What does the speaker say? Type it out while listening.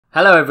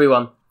Hello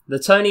everyone, the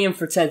Toni and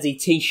Fratesi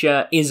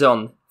t-shirt is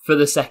on for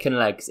the second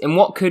legs in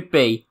what could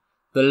be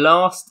the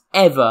last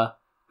ever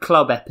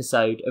club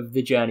episode of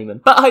the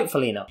Journeyman, but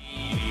hopefully not.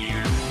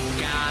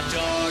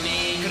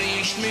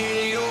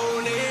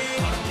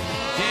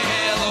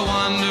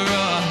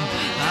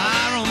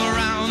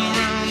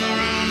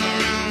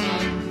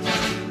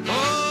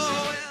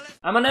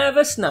 Am I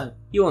nervous? No,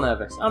 you're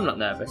nervous. I'm not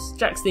nervous.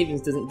 Jack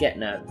Stevens doesn't get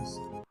nervous.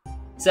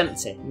 It's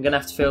empty. I'm going to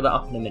have to fill that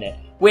up in a minute.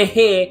 We're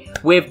here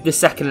with the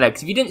second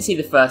legs. If you didn't see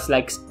the first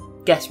legs,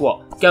 guess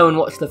what? Go and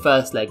watch the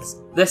first legs.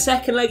 The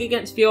second leg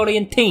against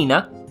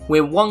Fiorentina,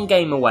 we're one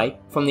game away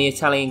from the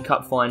Italian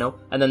Cup final,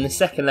 and then the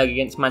second leg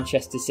against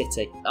Manchester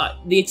City.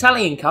 The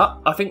Italian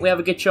Cup, I think we have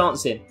a good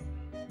chance in.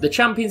 The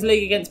Champions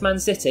League against Man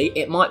City,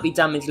 it might be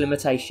damage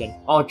limitation.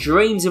 Our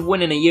dreams of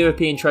winning a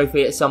European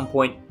trophy at some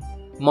point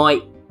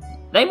might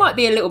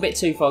be a little bit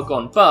too far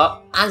gone.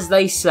 But, as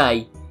they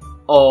say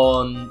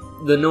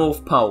on the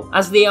North Pole,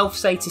 as the elves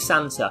say to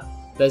Santa,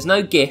 there's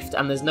no gift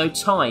and there's no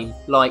time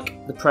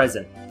like the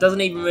present. Doesn't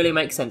even really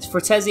make sense.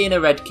 Fratesi in a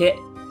red kit.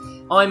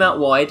 I'm out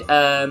wide.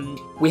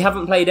 We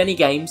haven't played any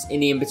games in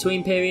the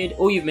in-between period.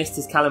 All you've missed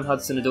is Callum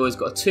Hudson-Odoi's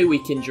got a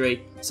 2-week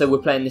injury, so we're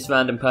playing this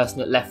random person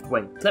at left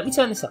wing. Let me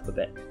turn this up a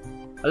bit.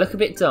 I look a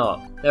bit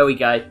dark. There we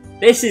go.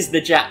 This is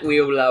the Jack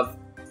we all love.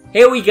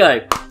 Here we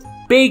go.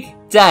 Big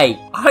day.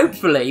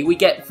 Hopefully we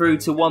get through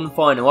to one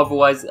final,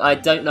 otherwise I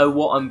don't know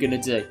what I'm going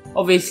to do.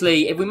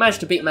 Obviously, if we manage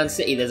to beat Man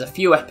City, there's a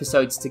few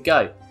episodes to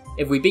go.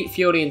 If we beat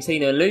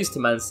Fiorentina and lose to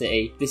Man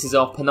City, this is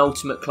our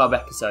penultimate club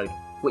episode,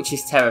 which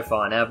is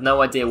terrifying. I have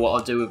no idea what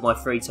I'll do with my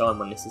free time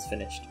when this is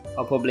finished.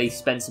 I'll probably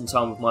spend some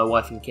time with my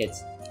wife and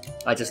kids.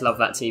 I just love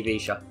that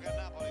TV show.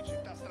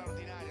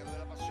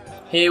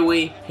 Here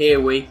we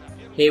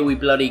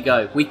bloody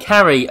go. We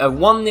carry a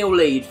 1-0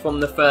 lead from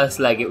the first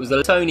leg. It was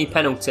a Toni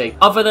penalty.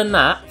 Other than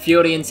that,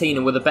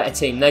 Fiorentina were the better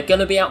team. They're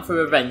going to be out for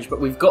revenge, but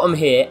we've got them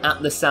here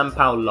at the San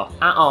Paolo,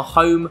 at our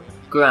home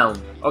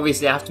ground.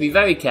 Obviously, I have to be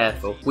very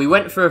careful. We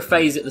went through a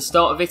phase at the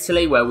start of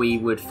Italy where we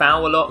would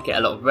foul a lot, get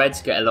a lot of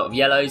reds, get a lot of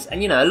yellows,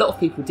 and you know, a lot of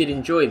people did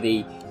enjoy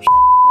the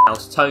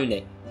house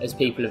Toni, as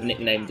people have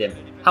nicknamed him.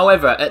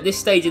 However, at this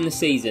stage in the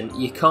season,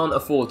 you can't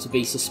afford to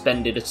be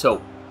suspended at all.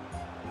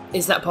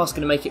 Is that pass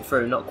going to make it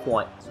through? Not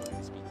quite.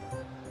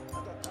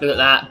 Look at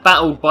that,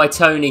 battled by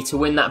Toni to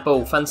win that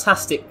ball.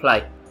 Fantastic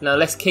play. Now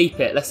let's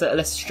keep it.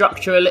 Let's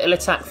structure a little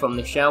attack from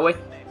this, shall we?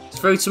 It's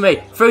through to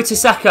me, through to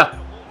Saka.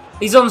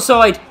 He's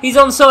onside. He's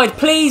onside.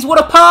 Please, what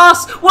a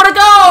pass! What a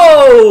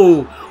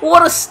goal!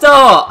 What a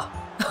start!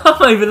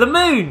 I'm over the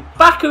moon.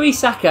 Bakary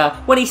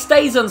Saka, when he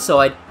stays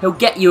onside, he'll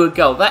get you a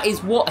goal. That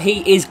is what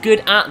he is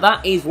good at.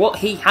 That is what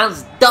he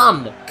has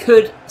done.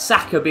 Could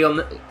Saka be on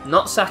the...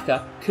 Not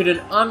Saka. Could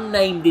an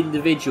unnamed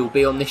individual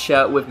be on this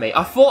shirt with me?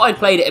 I thought I'd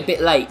played it a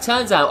bit late.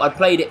 Turns out I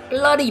played it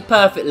bloody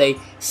perfectly.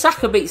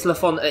 Saka beats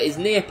Lafont at his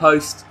near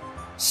post.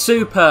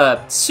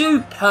 Superb.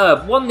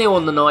 Superb. 1-0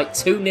 on the night.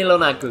 2-0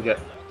 on aggregate.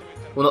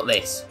 Well, not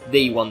this.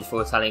 The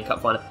wonderful Italian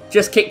Cup final.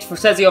 Just kicked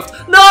Fratesi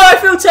off. No, I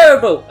feel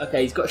terrible.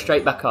 Okay, he's got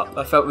straight back up.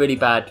 I felt really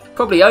bad.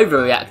 Probably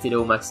overreacted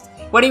almost.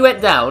 When he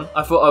went down,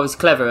 I thought I was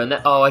clever.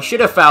 And oh, I should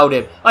have fouled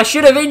him. I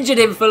should have injured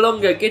him for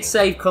longer. Good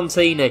save,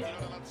 Contini.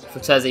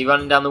 Fratesi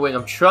running down the wing.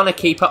 I'm trying to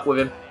keep up with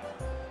him.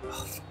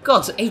 Oh, for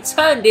God, he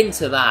turned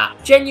into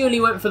that.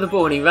 Genuinely went for the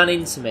ball and he ran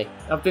into me.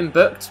 I've been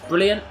booked.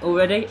 Brilliant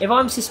already. If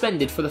I'm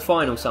suspended for the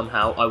final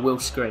somehow, I will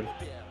scream.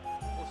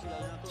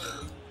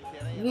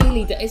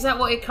 Really? Is that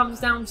what it comes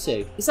down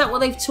to? Is that what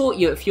they've taught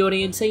you at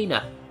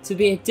Fiorentina? To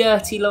be a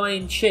dirty,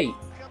 lying cheat?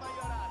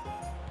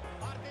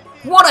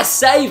 What a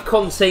save,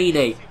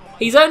 Contini!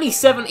 He's only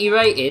 70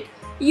 rated.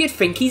 You'd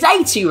think he's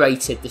 80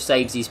 rated, the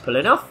saves he's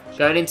pulling off.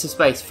 Going into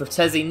space,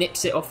 Fratesi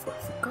nips it off.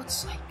 For God's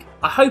sake.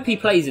 I hope he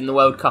plays in the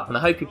World Cup and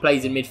I hope he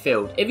plays in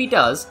midfield. If he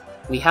does,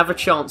 we have a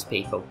chance,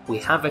 people. We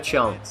have a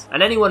chance.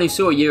 And anyone who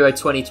saw Euro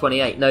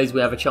 2028 knows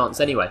we have a chance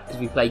anyway, because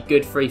we play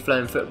good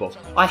free-flowing football.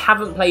 I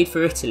haven't played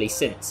for Italy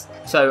since.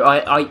 So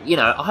I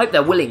hope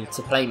they're willing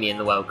to play me in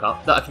the World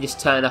Cup, that I can just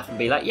turn up and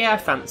be like, yeah, I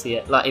fancy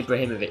it, like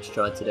Ibrahimovic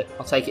tried to do.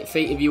 I'll take it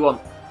feet if you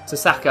want. To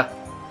Saka.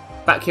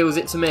 Back heels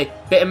it to me.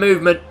 Bit of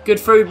movement. Good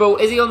through ball.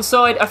 Is he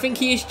onside? I think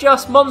he is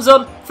just.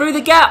 Monzon through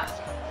the gap.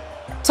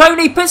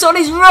 Toni puts on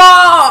his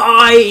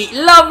right.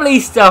 Lovely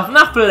stuff.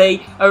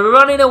 Napoli are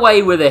running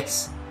away with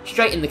this.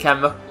 Straight in the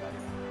camera.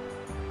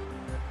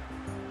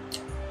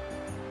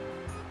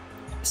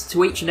 It's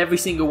to each and every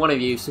single one of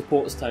you who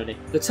supports Toni.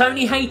 The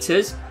Toni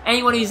haters,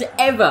 anyone who's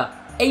ever,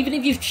 even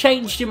if you've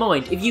changed your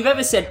mind, if you've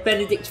ever said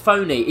Benedikt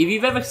Toni, if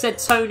you've ever said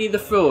Toni the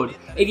fraud,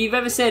 if you've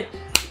ever said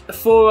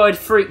four-eyed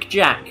freak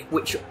Jack,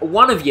 which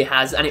one of you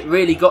has and it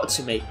really got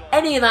to me,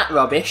 any of that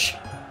rubbish,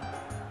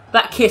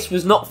 that kiss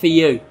was not for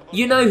you.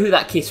 You know who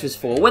that kiss was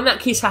for. When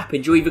that kiss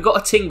happened, you either got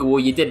a tingle or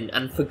you didn't,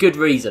 and for good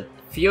reason.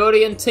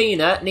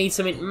 Fiorentina need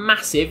something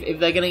massive if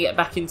they're going to get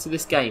back into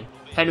this game.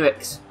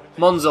 Henriks.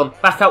 Monzon.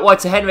 Back out wide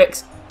to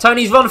Henriks.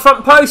 Toni's run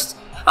front post.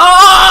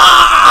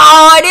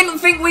 Oh! I didn't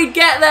think we'd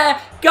get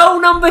there. Goal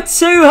number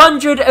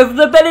 200 of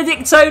the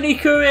Benedikt Toni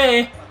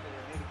career.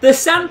 The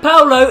San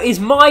Paolo is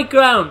my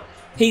ground.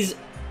 He's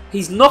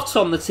He's not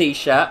on the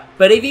t-shirt,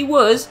 but if he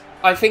was,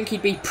 I think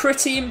he'd be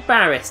pretty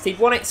embarrassed. He'd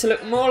want it to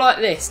look more like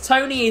this.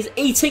 Toni is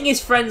eating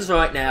his friends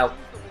right now.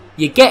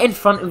 You get in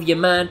front of your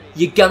man,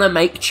 you're gonna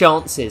make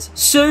chances.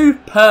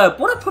 Superb.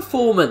 What a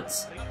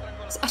performance.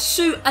 A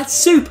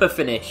super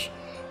finish.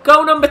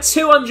 Goal number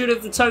 200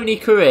 of the Toni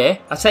career.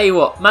 I tell you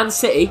what, Man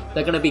City,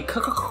 they're going to be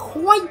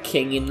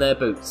quaking in their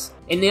boots.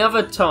 In the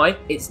other tie,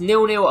 it's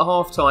 0-0 at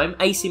half-time.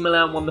 AC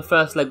Milan won the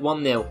first leg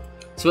 1-0.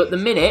 So at the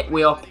minute,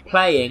 we are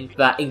playing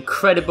that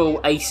incredible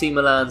AC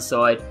Milan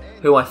side,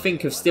 who I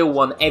think have still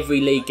won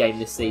every league game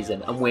this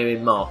season, and we're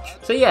in March.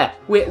 So yeah,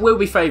 we'll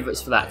be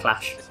favourites for that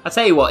clash. I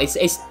tell you what,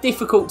 it's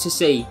difficult to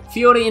see.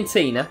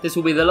 Fiorentina, this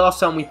will be the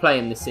last time we play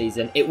them this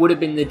season. It would have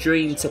been the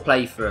dream to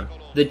play for them.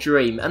 The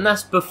dream. And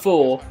that's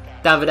before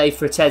Davide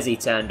Fratesi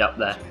turned up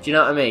there. Do you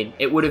know what I mean?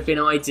 It would have been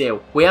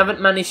ideal. We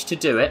haven't managed to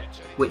do it,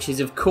 which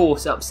is of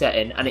course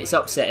upsetting, and it's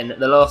upsetting that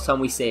the last time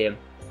we see him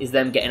is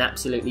them getting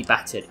absolutely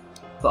battered.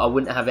 But I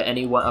wouldn't have it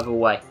any other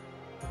way.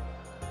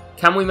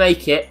 Can we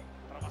make it?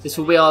 This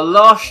will be our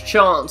last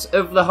chance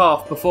of the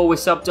half before we're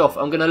subbed off.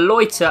 I'm going to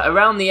loiter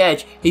around the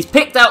edge. He's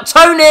picked out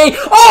Toni!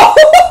 Oh!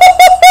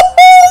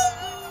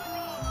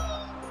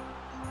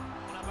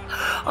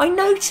 I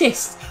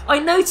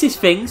noticed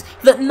things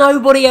that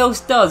nobody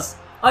else does.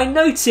 I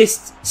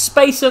noticed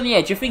space on the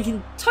edge. You're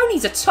thinking,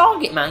 Toni's a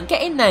target, man.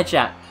 Get in there,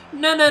 Jack.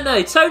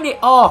 No. Toni,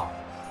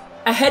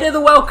 ahead of the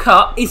World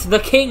Cup is the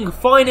king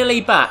finally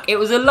back. It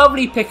was a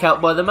lovely pick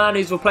out by the man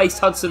who's replaced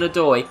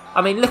Hudson-Odoi.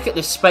 I mean, look at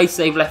the space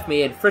they've left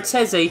me in.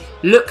 Fratesi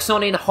looks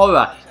on in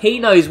horror. He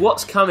knows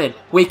what's coming.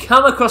 We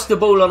come across the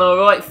ball on our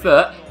right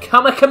foot.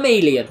 Come a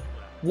chameleon.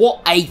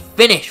 What a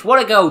finish.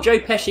 What a goal. Joe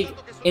Pesci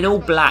in all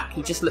black.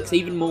 He just looks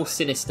even more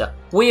sinister.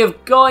 We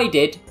have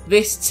guided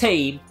this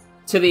team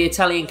to the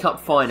Italian Cup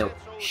final.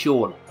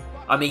 Surely.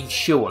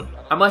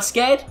 Am I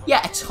scared?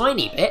 Yeah, a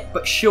tiny bit,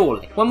 but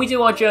surely. When we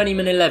do our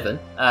Journeyman 11,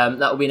 that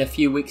will be in a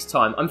few weeks'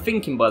 time. I'm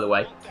thinking, by the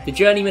way, the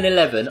Journeyman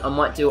 11, I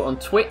might do it on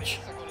Twitch.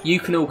 You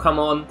can all come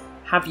on,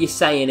 have your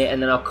say in it,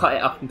 and then I'll cut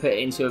it up and put it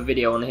into a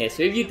video on here.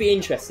 So if you'd be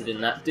interested in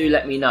that, do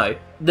let me know.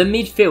 The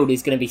midfield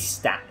is going to be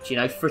stacked, you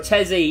know.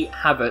 Fratesi,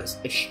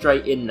 Havertz are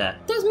straight in there.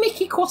 Does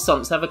Mickey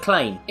Croissants have a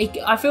claim?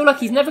 I feel like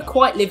he's never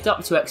quite lived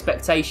up to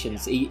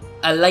expectations.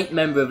 A late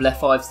member of Les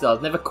 5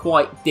 Stars, never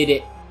quite did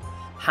it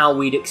how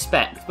we'd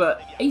expect.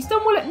 But he's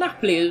done well at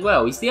Napoli as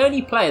well. He's the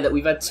only player that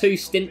we've had 2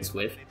 stints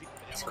with.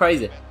 It's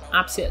crazy.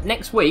 Absolutely.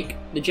 Next week,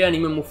 the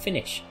Journeyman will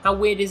finish. How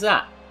weird is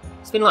that?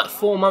 It's been like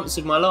 4 months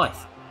of my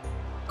life.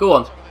 Go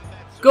on.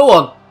 Go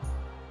on.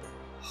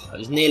 It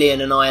was nearly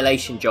an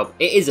annihilation job.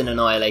 It is an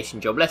annihilation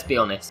job, let's be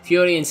honest.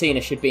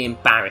 Fiorentina should be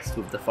embarrassed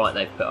with the fight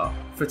they've put up.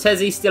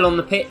 Fratesi's still on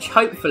the pitch.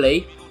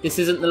 Hopefully, this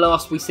isn't the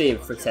last we see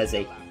of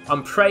Fratesi.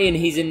 I'm praying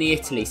he's in the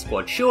Italy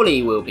squad. Surely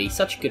he will be.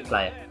 Such a good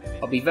player.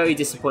 I'll be very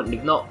disappointed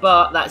if not,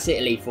 but that's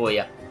Italy for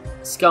you.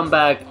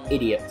 Scumbag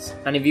idiots.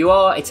 And if you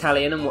are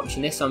Italian and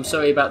watching this, I'm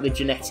sorry about the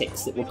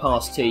genetics that were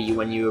passed to you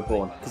when you were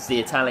born, because the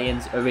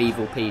Italians are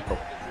evil people,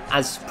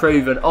 as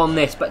proven on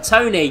this. But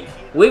Toni,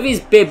 with his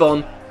bib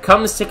on,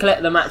 comes to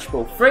collect the match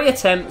ball. 3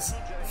 attempts,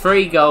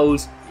 3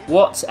 goals.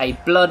 What a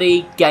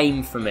bloody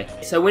game for me.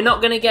 So we're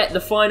not going to get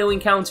the final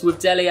encounter with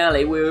Dele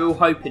Alli we were all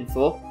hoping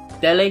for.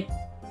 Dele,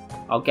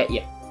 I'll get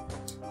you.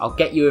 I'll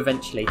get you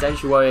eventually.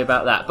 Don't you worry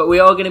about that. But we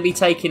are going to be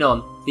taking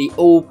on the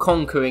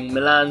all-conquering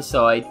Milan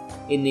side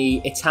in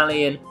the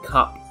Italian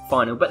Cup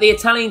final. But the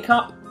Italian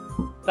Cup,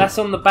 that's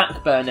on the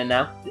back burner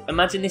now.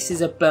 Imagine this is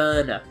a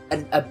burner,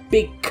 a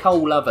big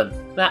coal oven.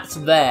 That's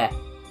there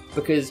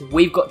because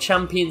we've got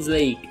Champions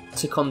League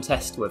to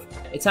contest with.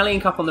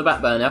 Italian Cup on the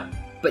back burner,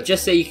 but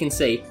just so you can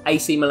see,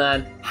 AC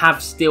Milan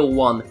have still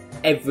won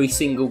every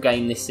single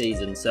game this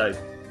season. So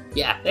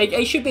yeah,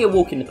 it should be a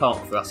walk in the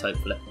park for us,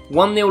 hopefully.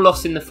 1-0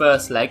 loss in the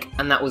first leg,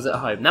 and that was at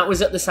home. That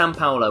was at the San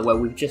Paolo, where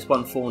we've just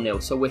won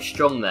 4-0, so we're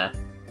strong there.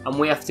 And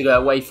we have to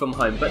go away from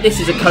home. But this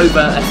is a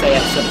covert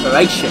SAS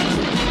operation.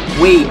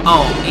 We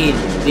are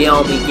in the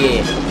army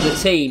gear. The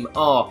team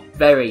are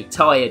very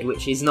tired,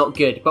 which is not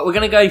good. But we're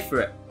going to go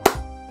for it.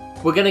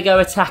 We're going to go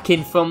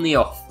attacking from the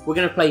off. We're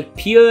going to play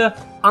pure,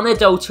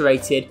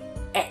 unadulterated,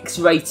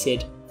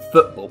 X-rated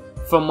football.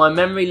 From my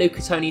memory,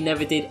 Luca Toni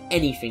never did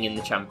anything in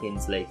the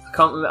Champions League. I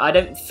can't remember. I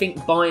don't think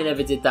Bayern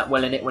ever did that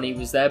well in it when he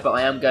was there, but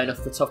I am going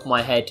off the top of my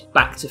head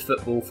back to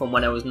football from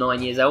when I was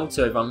 9 years old,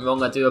 so if I'm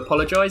wrong, I do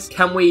apologise.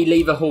 Can we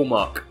leave a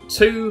hallmark?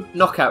 2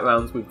 knockout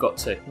rounds we've got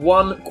to.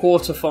 1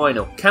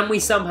 quarter-final. Can we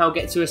somehow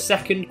get to a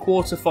second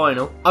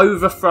quarter-final,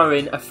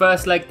 overthrowing a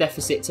first leg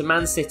deficit to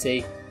Man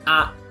City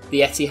at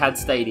the Etihad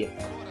Stadium?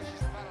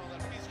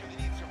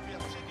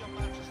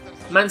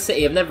 Man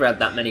City have never had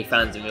that many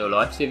fans in real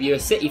life, so if you're a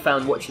City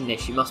fan watching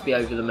this, you must be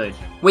over the moon.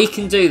 We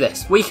can do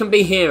this. We can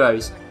be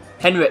heroes.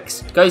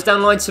 Henriks goes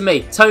down line to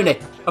me. Toni,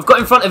 I've got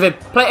in front of him.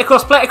 Play it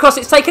across.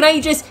 It's taken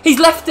ages. He's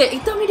left it. He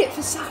dummied it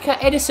for Saka.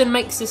 Edison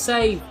makes the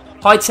save.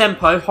 High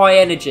tempo, high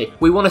energy.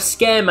 We want to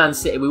scare Man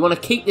City. We want to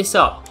keep this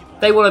up.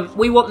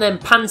 We want them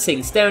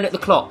panting, staring at the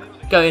clock,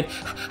 going,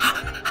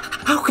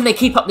 how can they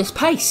keep up this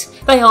pace?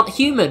 They aren't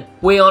human.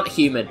 We aren't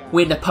human.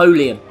 We're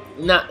Napoleon.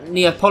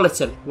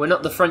 Neapolitan. We're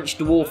not the French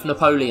dwarf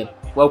Napoleon.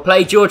 Well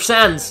played, George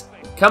Sands.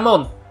 Come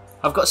on.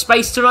 I've got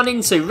space to run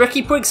into.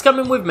 Ricky Puig's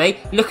coming with me.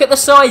 Look at the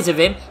size of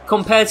him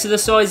compared to the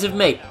size of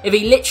me. If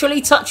he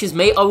literally touches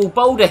me, I will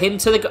boulder him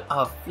to the...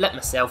 Oh, let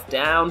myself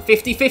down.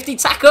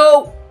 50-50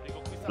 tackle.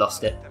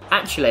 Lost it.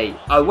 Actually,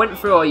 I went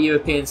through our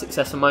European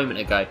success a moment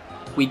ago.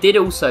 We did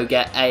also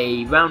get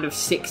a round of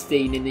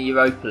 16 in the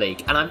Europa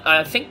League. And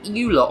I think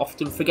you lot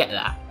often forget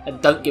that and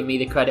don't give me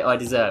the credit I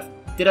deserve.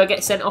 Did I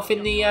get sent off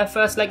in the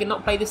first leg and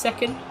not play the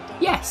second?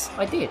 Yes,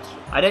 I did.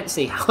 I don't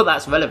see how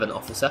that's relevant,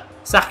 officer.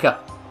 Saka.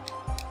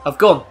 I've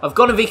gone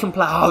if he can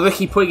play. Oh,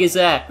 Ricky Puig is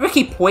there.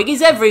 Ricky Puig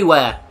is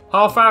everywhere.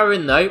 Half hour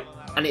in though,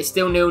 and it's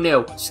still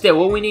 0-0. Still,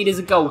 all we need is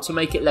a goal to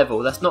make it level.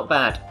 That's not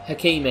bad.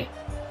 Hakimi.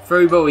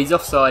 Through ball, he's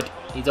offside.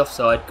 He's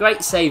offside.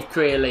 Great save,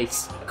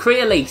 Crealise.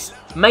 Crealise,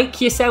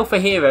 make yourself a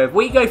hero. If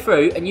we go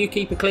through and you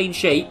keep a clean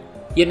sheet,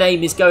 your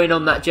name is going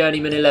on that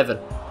Journeyman 11.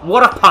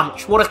 What a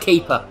punch. What a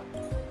keeper.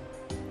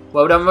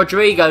 Well done,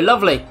 Rodrigo.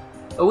 Lovely.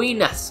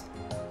 Uinas.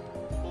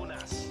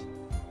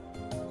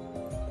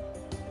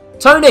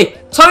 Toni!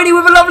 Toni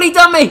with a lovely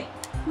dummy!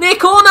 Near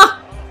corner!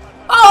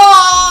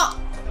 Oh!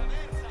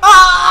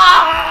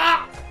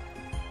 Ah!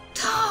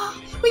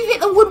 We've hit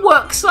the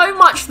woodwork so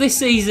much this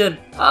season.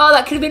 Oh,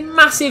 that could have been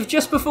massive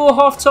just before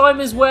half-time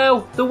as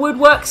well. The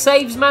woodwork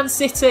saves Man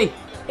City.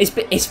 It's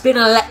been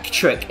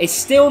electric. It's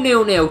still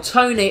 0-0.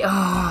 Toni.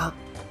 Ah.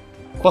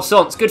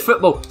 Croissants. Good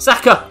football.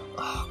 Saka.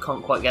 Oh,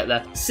 can't quite get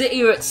there.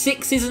 City are at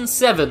 6s and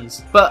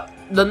 7s. But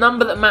the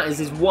number that matters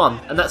is 1.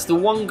 And that's the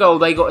 1 goal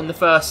they got in the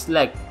first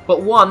leg.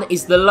 But 1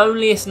 is the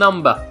loneliest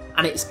number.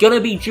 And it's going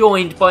to be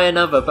joined by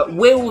another. But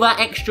will that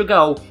extra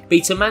goal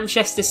be to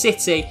Manchester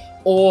City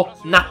or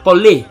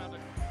Napoli?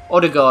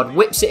 Odegaard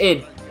whips it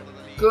in.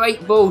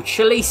 Great ball.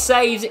 Chile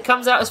saves. It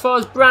comes out as far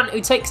as Brandt,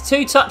 who takes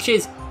 2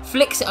 touches.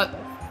 Flicks it up.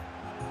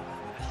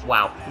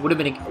 Wow. Would have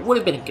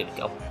been a good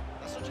goal.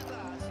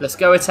 Let's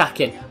go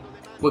attacking.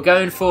 We're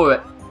going for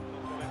it.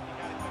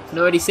 Can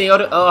already see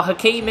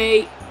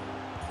Hakimi.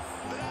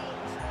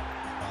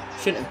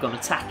 Shouldn't have gone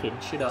attacking,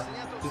 should I?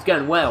 He was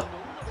going well.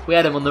 We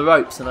had him on the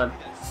ropes and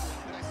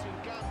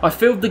I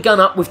filled the gun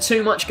up with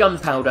too much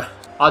gunpowder.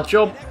 Our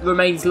job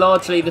remains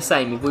largely the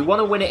same. If we want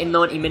to win it in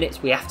 90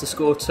 minutes, we have to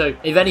score 2.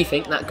 If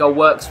anything, that goal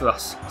works for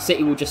us.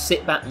 City will just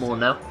sit back more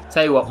now.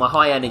 Tell you what, my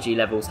high energy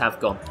levels have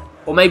gone.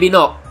 Or maybe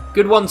not.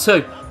 Good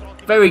 1-2.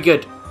 Very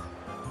good.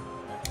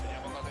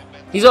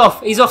 He's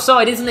off. He's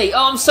offside, isn't he?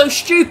 Oh, I'm so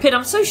stupid.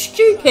 I'm so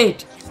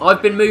stupid.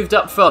 I've been moved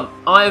up front.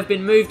 I have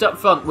been moved up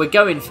front. We're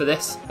going for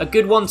this. A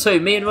good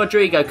 1-2. Me and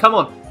Rodrigo. Come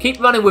on. Keep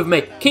running with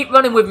me. Keep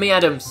running with me,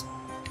 Adams.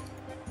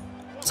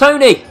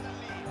 Toni.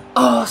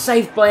 Oh,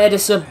 saved by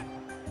Edison.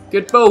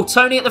 Good ball.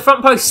 Toni at the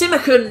front post.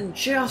 Simicon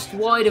just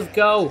wide of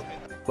goal.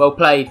 Well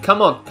played.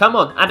 Come on. Come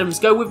on. Adams,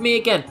 go with me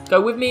again.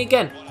 Go with me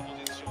again.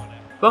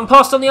 Run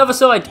past on the other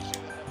side.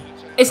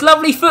 It's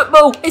lovely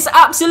football. It's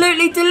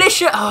absolutely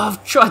delicious. Oh,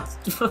 I've tried.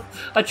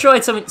 I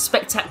tried something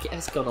spectacular.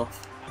 It's gone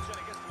off.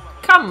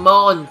 Come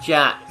on,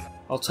 Jack.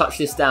 I'll touch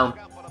this down.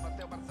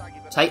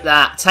 Take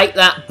that. Take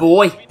that,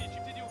 boy.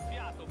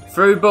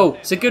 Through ball.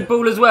 It's a good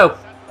ball as well.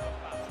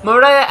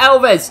 Moreira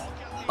Alves.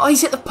 Oh,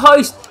 he's hit the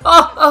post.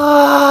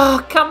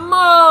 Oh, come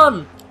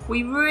on.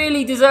 We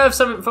really deserve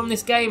something from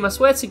this game. I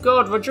swear to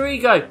God.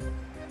 Rodrigo.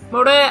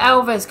 Moreira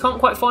Alves. Can't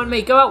quite find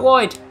me. Go out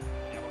wide.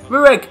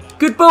 Rueg.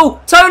 Good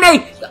ball.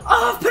 Toni.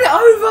 Oh, I've put it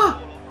over.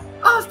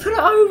 Oh, I've put it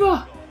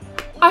over.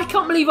 I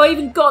can't believe I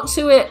even got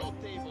to it.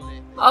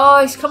 Oh,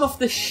 it's come off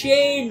the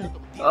shin.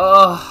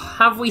 Oh,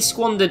 have we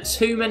squandered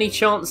too many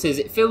chances?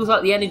 It feels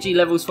like the energy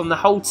levels from the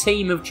whole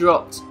team have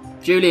dropped.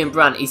 Julian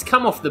Brandt, he's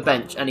come off the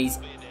bench and he's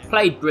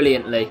played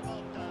brilliantly.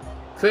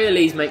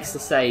 Crealise makes the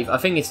save. I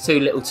think it's too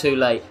little too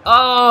late.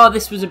 Oh,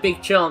 this was a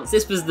big chance.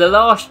 This was the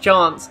last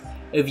chance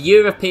of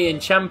European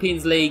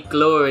Champions League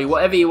glory,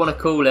 whatever you want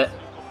to call it.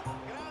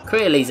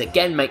 Crealise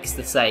again makes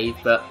the save,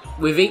 but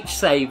with each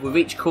save, with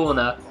each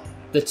corner,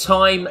 the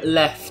time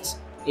left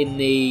in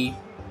the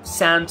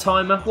sand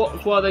timer.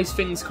 What are those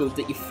things called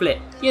that you flip?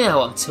 You know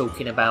what I'm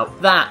talking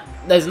about. That.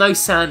 There's no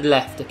sand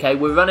left, okay?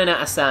 We're running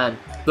out of sand.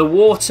 The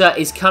water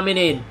is coming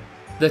in.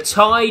 The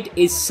tide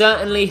is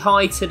certainly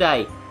high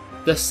today.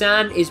 The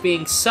sand is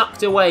being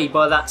sucked away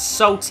by that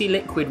salty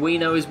liquid we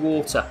know as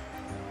water.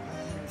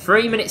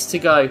 3 minutes to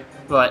go.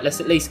 Right, let's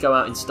at least go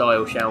out in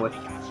style, shall we?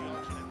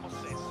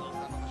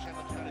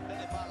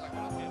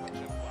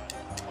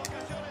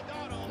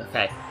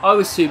 Okay, I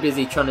was too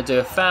busy trying to do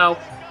a foul.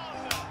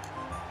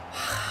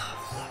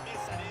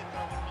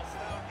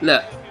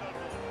 Look,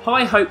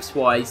 high hopes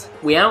wise,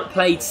 we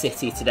outplayed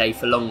City today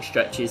for long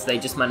stretches. They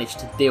just managed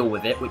to deal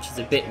with it, which is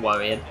a bit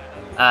worrying.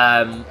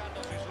 And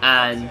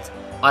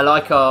I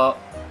like our...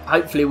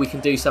 Hopefully we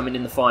can do something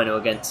in the final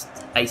against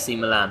AC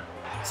Milan.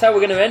 That's how we're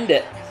going to end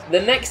it.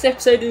 The next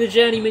episode of the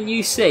Journeyman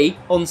you see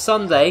on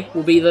Sunday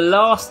will be the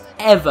last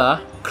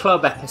ever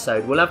club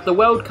episode. We'll have the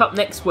World Cup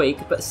next week,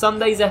 but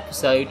Sunday's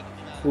episode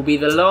will be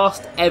the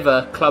last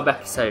ever club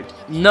episode.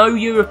 No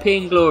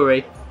European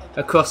glory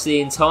across the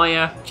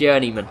entire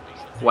Journeyman.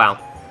 Wow.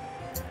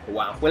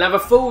 Wow. We'll have a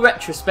full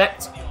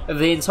retrospect of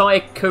the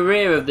entire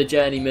career of the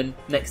Journeyman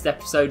next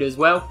episode as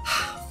well.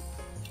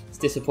 It's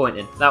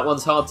disappointing. That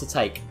one's hard to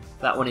take.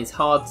 That one is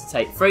hard to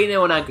take.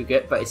 3-0 on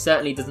aggregate, but it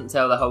certainly doesn't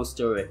tell the whole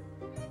story.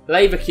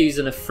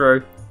 Leverkusen are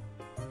through.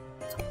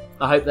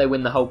 I hope they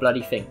win the whole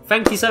bloody thing.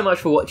 Thank you so much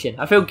for watching.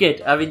 I feel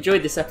good. I've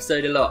enjoyed this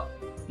episode a lot.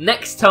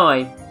 Next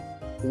time,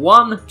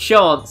 one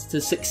chance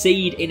to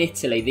succeed in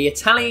Italy. The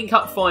Italian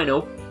Cup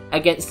final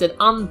against an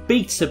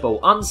unbeatable,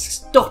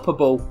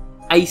 unstoppable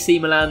AC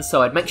Milan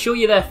side. Make sure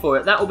you're there for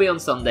it. That will be on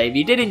Sunday. If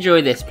you did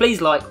enjoy this,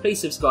 please like, please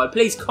subscribe,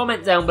 please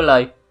comment down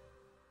below.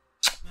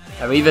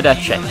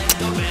 Arrivederci.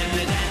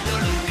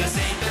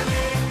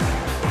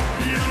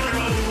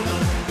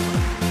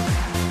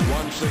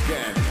 Once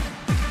again.